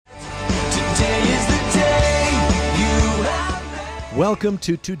Welcome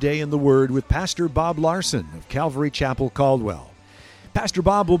to Today in the Word with Pastor Bob Larson of Calvary Chapel, Caldwell. Pastor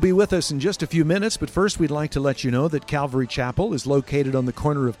Bob will be with us in just a few minutes, but first we'd like to let you know that Calvary Chapel is located on the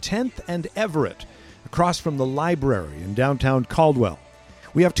corner of 10th and Everett, across from the library in downtown Caldwell.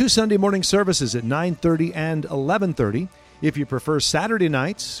 We have two Sunday morning services at 9:30 and 11:30. If you prefer Saturday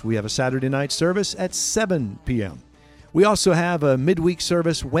nights, we have a Saturday night service at 7 p.m. We also have a midweek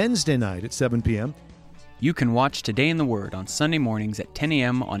service Wednesday night at 7 p.m. You can watch Today in the Word on Sunday mornings at 10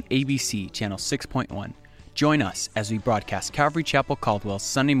 a.m. on ABC, Channel 6.1. Join us as we broadcast Calvary Chapel Caldwell's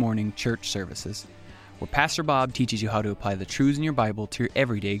Sunday morning church services, where Pastor Bob teaches you how to apply the truths in your Bible to your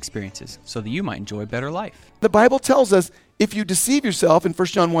everyday experiences so that you might enjoy a better life. The Bible tells us if you deceive yourself in 1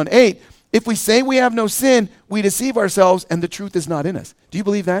 John 1:8, if we say we have no sin, we deceive ourselves and the truth is not in us. Do you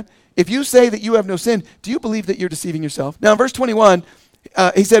believe that? If you say that you have no sin, do you believe that you're deceiving yourself? Now in verse 21,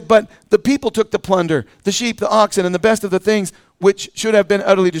 he said, but the people took the plunder, the sheep, the oxen, and the best of the things which should have been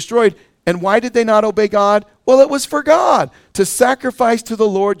utterly destroyed. And why did they not obey God? Well, it was for God to sacrifice to the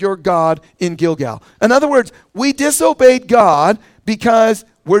Lord your God in Gilgal. In other words, we disobeyed God because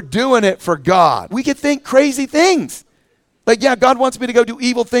we're doing it for God. We could think crazy things. Like, yeah, God wants me to go do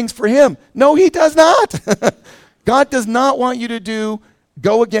evil things for him. No, he does not. God does not want you to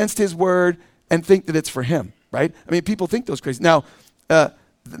go against his word and think that it's for him, right? I mean, people think those crazy. Now,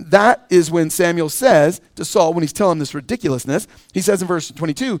 that is when Samuel says to Saul, when he's telling him this ridiculousness, he says in verse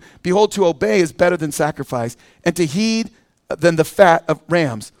 22, behold, to obey is better than sacrifice, and to heed than the fat of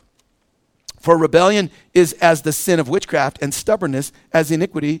rams. For rebellion is as the sin of witchcraft, and stubbornness as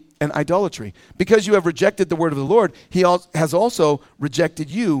iniquity and idolatry. Because you have rejected the word of the Lord, he has also rejected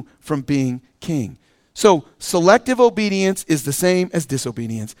you from being king. So selective obedience is the same as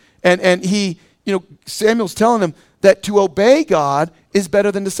disobedience. And Samuel's telling him that to obey God is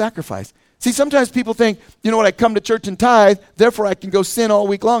better than to sacrifice. See, sometimes people think, I come to church and tithe, therefore I can go sin all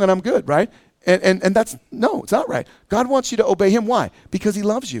week long and I'm good, right? And that's, no, it's not right. God wants you to obey him. Why? Because he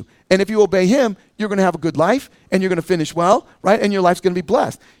loves you. And if you obey him, you're going to have a good life and you're going to finish well, right? And your life's going to be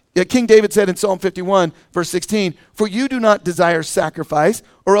blessed. King David said in Psalm 51, verse 16, for you do not desire sacrifice,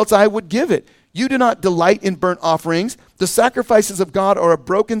 or else I would give it. You do not delight in burnt offerings. The sacrifices of God are a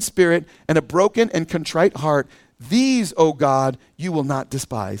broken spirit and a broken and contrite heart. These, O God, you will not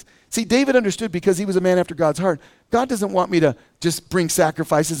despise. See, David understood because he was a man after God's heart. God doesn't want me to just bring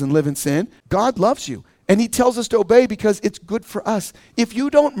sacrifices and live in sin. God loves you. And he tells us to obey because it's good for us. If you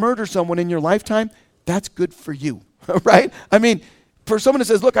don't murder someone in your lifetime, that's good for you, right? I mean, for someone that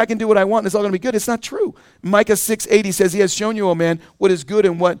says, look, I can do what I want and it's all going to be good, it's not true. Micah 6:80 says, he has shown you, O man, what is good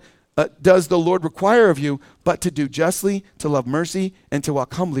and what does the Lord require of you, but to do justly, to love mercy, and to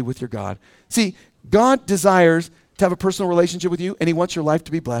walk humbly with your God. See, God desires to have a personal relationship with you, and he wants your life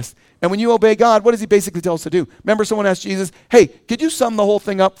to be blessed. And when you obey God, what does he basically tell us to do? Remember, someone asked Jesus, hey, could you sum the whole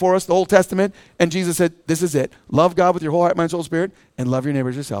thing up for us, the whole Testament? And Jesus said, this is it. Love God with your whole heart, mind, soul, spirit, and love your neighbor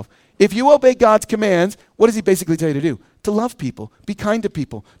as yourself. If you obey God's commands, what does he basically tell you to do? To love people. Be kind to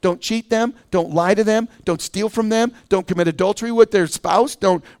people. Don't cheat them. Don't lie to them. Don't steal from them. Don't commit adultery with their spouse.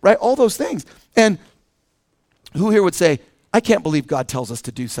 Right? All those things. And who here would say, I can't believe God tells us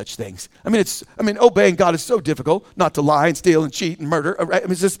to do such things. Obeying God is so difficult, not to lie and steal and cheat and murder. Right?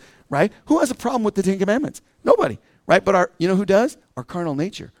 It's just, right? Who has a problem with the Ten Commandments? Nobody, right? But who does? Our carnal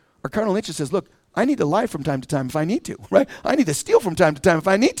nature. Our carnal nature says, look, I need to lie from time to time if I need to, right? I need to steal from time to time if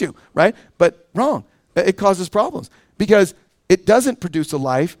I need to, right? But wrong. It causes problems because it doesn't produce a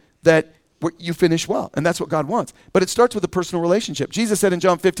life that you finish well, and that's what God wants. But it starts with a personal relationship. Jesus said in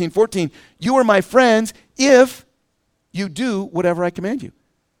John 15:14, you are my friends if you do whatever I command you.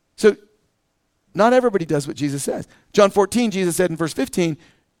 So not everybody does what Jesus says. John 14, Jesus said in verse 15,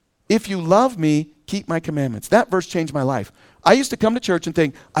 if you love me, keep my commandments. That verse changed my life. I used to come to church and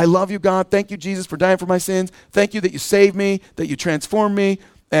think, I love you, God. Thank you, Jesus, for dying for my sins. Thank you that you saved me, that you transformed me.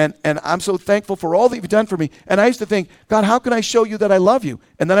 And I'm so thankful for all that you've done for me. And I used to think, God, how can I show you that I love you?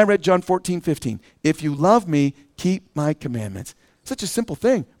 And then I read John 14:15. If you love me, keep my commandments. Such a simple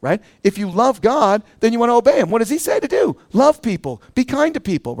thing, right? If you love God, then you want to obey him. What does he say to do? Love people. Be kind to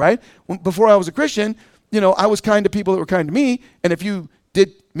people, right? Before I was a Christian, I was kind to people that were kind to me. And if you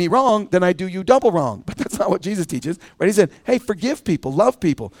did me wrong, then I do you double wrong. But that's not what Jesus teaches, right? He said, hey, forgive people, love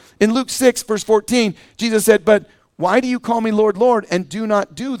people. In Luke 6, verse 14, Jesus said, but why do you call me Lord, Lord, and do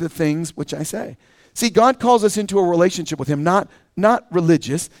not do the things which I say? See, God calls us into a relationship with him, not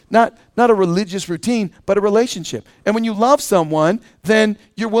religious, not a religious routine, but a relationship. And when you love someone, then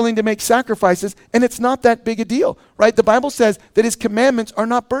you're willing to make sacrifices, and it's not that big a deal, right? The Bible says that his commandments are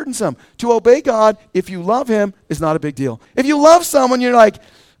not burdensome. To obey God, if you love him, is not a big deal. If you love someone, you're like,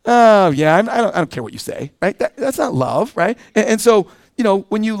 oh, yeah, I don't care what you say, right? That's not love, right? And so,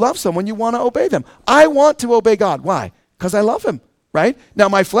 when you love someone, you want to obey them. I want to obey God. Why? Because I love him, right? Now,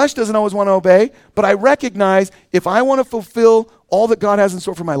 my flesh doesn't always want to obey, but I recognize if I want to fulfill all that God has in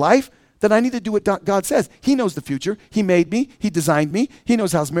store for my life, then I need to do what God says. He knows the future. He made me. He designed me. He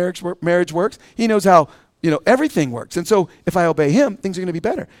knows how marriage works. He knows how, everything works. And so if I obey him, things are going to be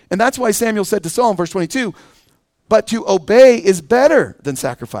better. And that's why Samuel said to Saul in verse 22, but to obey is better than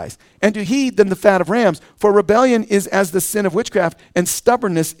sacrifice, and to heed than the fat of rams. For rebellion is as the sin of witchcraft, and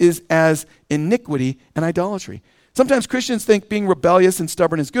stubbornness is as iniquity and idolatry. Sometimes Christians think being rebellious and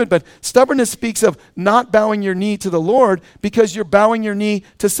stubborn is good, but stubbornness speaks of not bowing your knee to the Lord because you're bowing your knee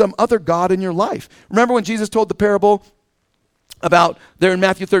to some other god in your life. Remember when Jesus told the parable about there in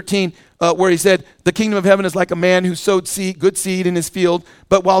Matthew 13 where he said, the kingdom of heaven is like a man who sowed good seed in his field,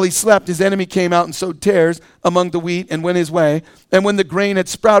 but while he slept, his enemy came out and sowed tares among the wheat and went his way. And when the grain had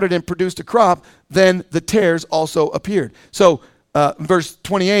sprouted and produced a crop, then the tares also appeared. So verse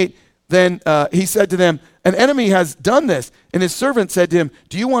 28, then he said to them, an enemy has done this. And his servant said to him,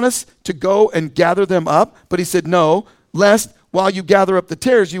 do you want us to go and gather them up? But he said, no, lest while you gather up the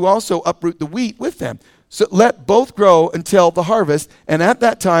tares, you also uproot the wheat with them. So let both grow until the harvest, and at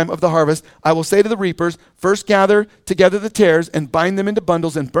that time of the harvest, I will say to the reapers, first gather together the tares and bind them into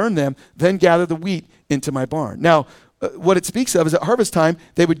bundles and burn them, then gather the wheat into my barn. Now, what it speaks of is at harvest time,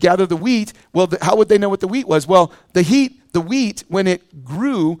 they would gather the wheat. Well, how would they know what the wheat was? Well, the wheat, when it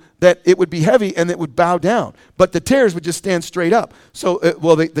grew, that it would be heavy and it would bow down. But the tares would just stand straight up. So,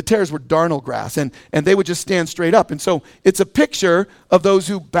 the tares were darnel grass, and they would just stand straight up. And so it's a picture of those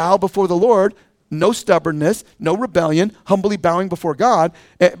who bow before the Lord, no stubbornness, no rebellion, humbly bowing before God.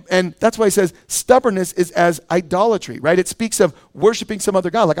 And that's why he says stubbornness is as idolatry, right? It speaks of worshiping some other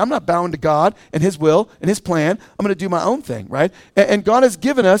God. Like, I'm not bowing to God and his will and his plan. I'm going to do my own thing, right? And God has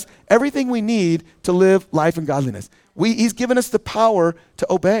given us everything we need to live life in godliness. He's given us the power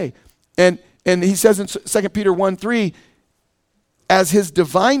to obey. And he says in 2 Peter 1:3, as his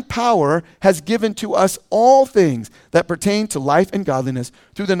divine power has given to us all things that pertain to life and godliness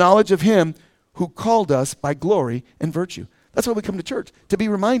through the knowledge of him who called us by glory and virtue. That's why we come to church, to be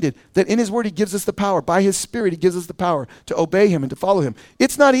reminded that in his word he gives us the power. By his spirit he gives us the power to obey him and to follow him.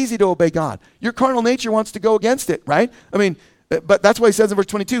 It's not easy to obey God. Your carnal nature wants to go against it, right? But that's why he says in verse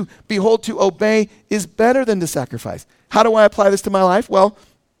 22, behold, to obey is better than to sacrifice. How do I apply this to my life? Well,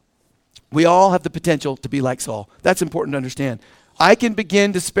 we all have the potential to be like Saul. That's important to understand. I can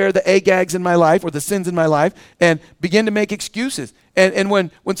begin to spare the agags in my life or the sins in my life and begin to make excuses. And when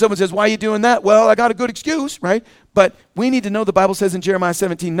someone says, why are you doing that? Well, I got a good excuse, right? But we need to know the Bible says in Jeremiah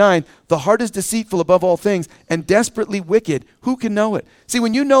 17:9, the heart is deceitful above all things and desperately wicked. Who can know it? See,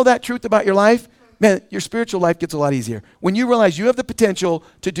 when you know that truth about your life, man, your spiritual life gets a lot easier. When you realize you have the potential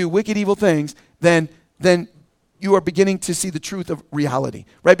to do wicked, evil things, then you are beginning to see the truth of reality,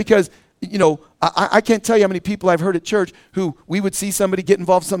 right? Because I can't tell you how many people I've heard at church who we would see somebody get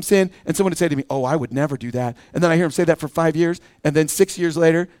involved in some sin and someone would say to me, oh, I would never do that. And then I hear them say that for 5 years, and then 6 years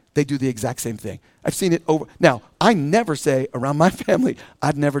later, they do the exact same thing. I've seen it over. Now, I never say around my family,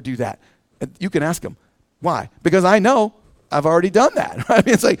 I'd never do that. You can ask them. Why? Because I know I've already done that. Right?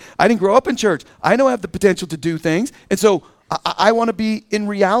 It's like I didn't grow up in church. I know I have the potential to do things. And so I want to be in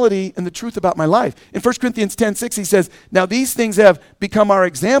reality and the truth about my life. In 1 Corinthians 10:6, he says, now these things have become our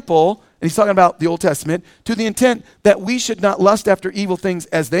example, and he's talking about the Old Testament, to the intent that we should not lust after evil things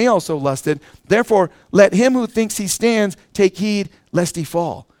as they also lusted. Therefore, let him who thinks he stands take heed lest he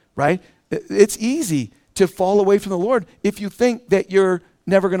fall, right? It's easy to fall away from the Lord if you think that you're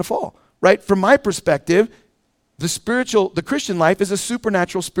never going to fall, right? From my perspective, the Christian life is a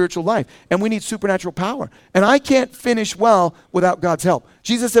supernatural spiritual life, and we need supernatural power. And I can't finish well without God's help.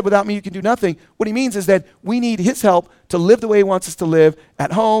 Jesus said, without me, you can do nothing. What he means is that we need his help to live the way he wants us to live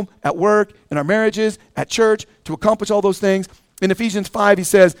at home, at work, in our marriages, at church, to accomplish all those things. In Ephesians 5, he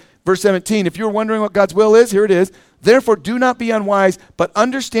says, verse 17, if you're wondering what God's will is, here it is. Therefore, do not be unwise, but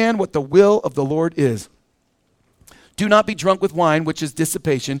understand what the will of the Lord is. Do not be drunk with wine, which is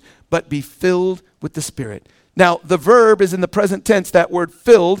dissipation, but be filled with the Spirit. Now, the verb is in the present tense, that word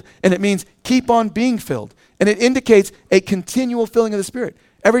filled, and it means keep on being filled. And it indicates a continual filling of the Spirit.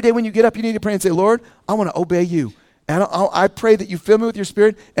 Every day when you get up, you need to pray and say, Lord, I want to obey you. And I pray that you fill me with your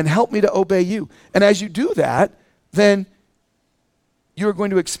Spirit and help me to obey you. And as you do that, then you're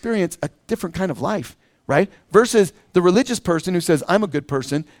going to experience a different kind of life, right? Versus the religious person who says, I'm a good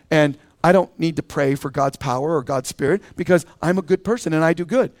person and I don't need to pray for God's power or God's Spirit because I'm a good person and I do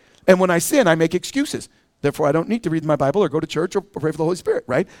good. And when I sin, I make excuses. Therefore, I don't need to read my Bible or go to church or pray for the Holy Spirit,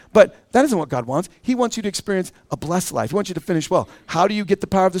 right? But that isn't what God wants. He wants you to experience a blessed life. He wants you to finish well. How do you get the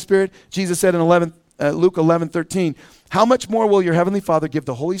power of the Spirit? Jesus said in Luke 11:13, how much more will your heavenly Father give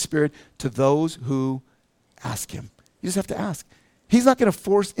the Holy Spirit to those who ask him? You just have to ask. He's not going to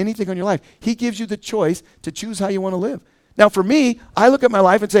force anything on your life. He gives you the choice to choose how you want to live. Now, for me, I look at my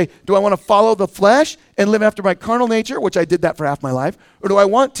life and say, do I want to follow the flesh and live after my carnal nature, which I did that for half my life, or do I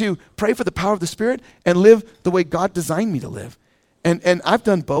want to pray for the power of the Spirit and live the way God designed me to live? And I've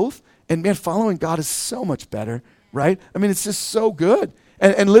done both, and man, following God is so much better, right? I mean, it's just so good.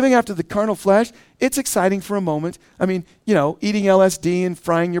 And living after the carnal flesh, it's exciting for a moment. I mean, you know, eating LSD and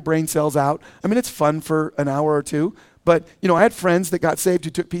frying your brain cells out, I mean, it's fun for an hour or two. But, you know, I had friends that got saved who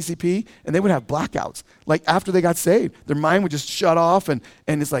took PCP, and they would have blackouts. Like, after they got saved, their mind would just shut off, and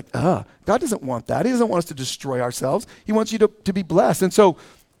it's like, God doesn't want that. He doesn't want us to destroy ourselves. He wants you to be blessed. And so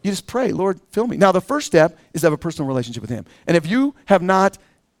you just pray, Lord, fill me. Now, the first step is to have a personal relationship with him. And if you have not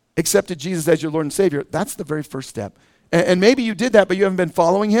accepted Jesus as your Lord and Savior, that's the very first step. And maybe you did that, but you haven't been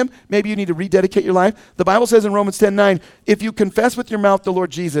following him. Maybe you need to rededicate your life. The Bible says in Romans 10:9, if you confess with your mouth the Lord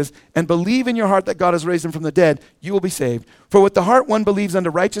Jesus and believe in your heart that God has raised him from the dead, you will be saved. For with the heart one believes unto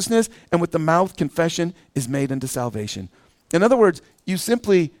righteousness, and with the mouth confession is made unto salvation. In other words, you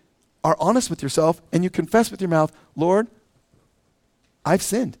simply are honest with yourself and you confess with your mouth, Lord, I've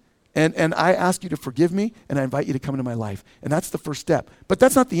sinned. And I ask you to forgive me, and I invite you to come into my life. And that's the first step. But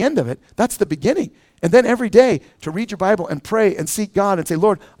that's not the end of it. That's the beginning. And then every day to read your Bible and pray and seek God and say,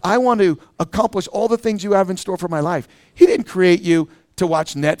 Lord, I want to accomplish all the things you have in store for my life. He didn't create you to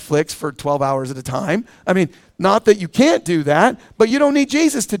watch Netflix for 12 hours at a time. I mean, not that you can't do that, but you don't need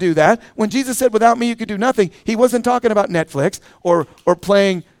Jesus to do that. When Jesus said, without me, you could do nothing, he wasn't talking about Netflix or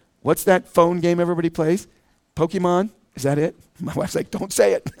playing, what's that phone game everybody plays? Pokemon? Is that it? My wife's like, don't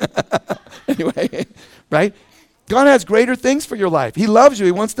say it. Anyway, right? God has greater things for your life. He loves you.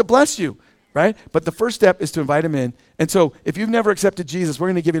 He wants to bless you, right? But the first step is to invite him in. And so if you've never accepted Jesus, we're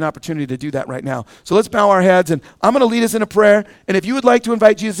going to give you an opportunity to do that right now. So let's bow our heads, and I'm going to lead us in a prayer. And if you would like to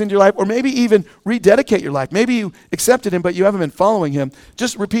invite Jesus into your life, or maybe even rededicate your life, maybe you accepted him, but you haven't been following him,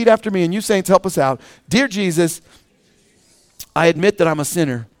 just repeat after me, and you saints, help us out. Dear Jesus, I admit that I'm a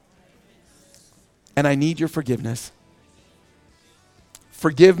sinner, and I need your forgiveness.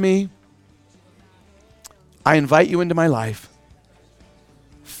 Forgive me. I invite you into my life.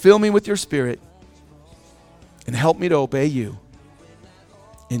 Fill me with your Spirit and help me to obey you.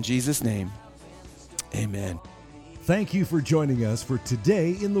 In Jesus' name, amen. Thank you for joining us for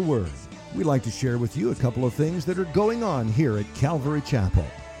Today in the Word. We'd like to share with you a couple of things that are going on here at Calvary Chapel.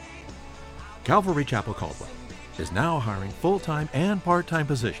 Calvary Chapel Caldwell is now hiring full-time and part-time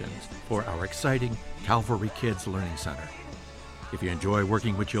positions for our exciting Calvary Kids Learning Center. If you enjoy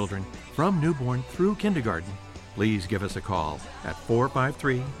working with children from newborn through kindergarten, please give us a call at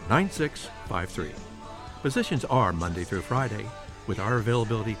 453-9653. Positions are Monday through Friday, with our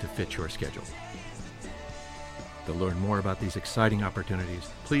availability to fit your schedule. To learn more about these exciting opportunities,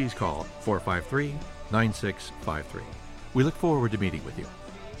 please call 453-9653. We look forward to meeting with you.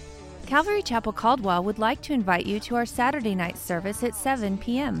 Calvary Chapel Caldwell would like to invite you to our Saturday night service at 7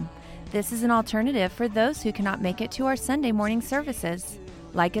 p.m. This is an alternative for those who cannot make it to our Sunday morning services.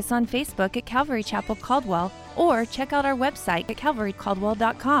 Like us on Facebook at Calvary Chapel Caldwell, or check out our website at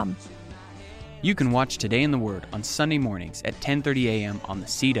calvarycaldwell.com. You can watch Today in the Word on Sunday mornings at 10:30 a.m. on the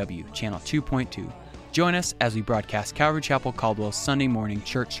CW, Channel 2.2. Join us as we broadcast Calvary Chapel Caldwell's Sunday morning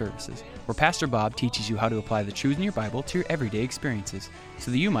church services, where Pastor Bob teaches you how to apply the truths in your Bible to your everyday experiences so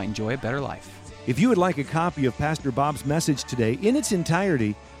that you might enjoy a better life. If you would like a copy of Pastor Bob's message today in its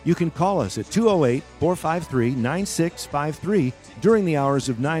entirety, you can call us at 208-453-9653 during the hours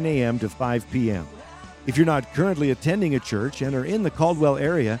of 9 a.m. to 5 p.m. If you're not currently attending a church and are in the Caldwell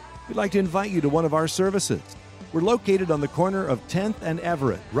area, we'd like to invite you to one of our services. We're located on the corner of 10th and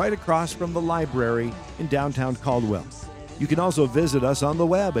Everett, right across from the library in downtown Caldwell. You can also visit us on the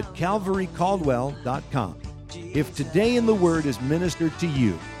web at calvarycaldwell.com. If Today in the Word is ministered to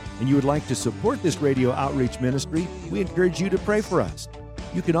you and you would like to support this radio outreach ministry, we encourage you to pray for us.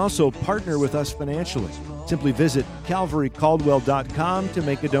 You can also partner with us financially. Simply visit calvarycaldwell.com to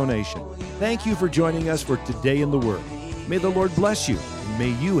make a donation. Thank you for joining us for Today in the Word. May the Lord bless you, and may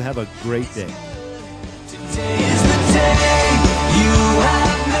you have a great day. Today is the day you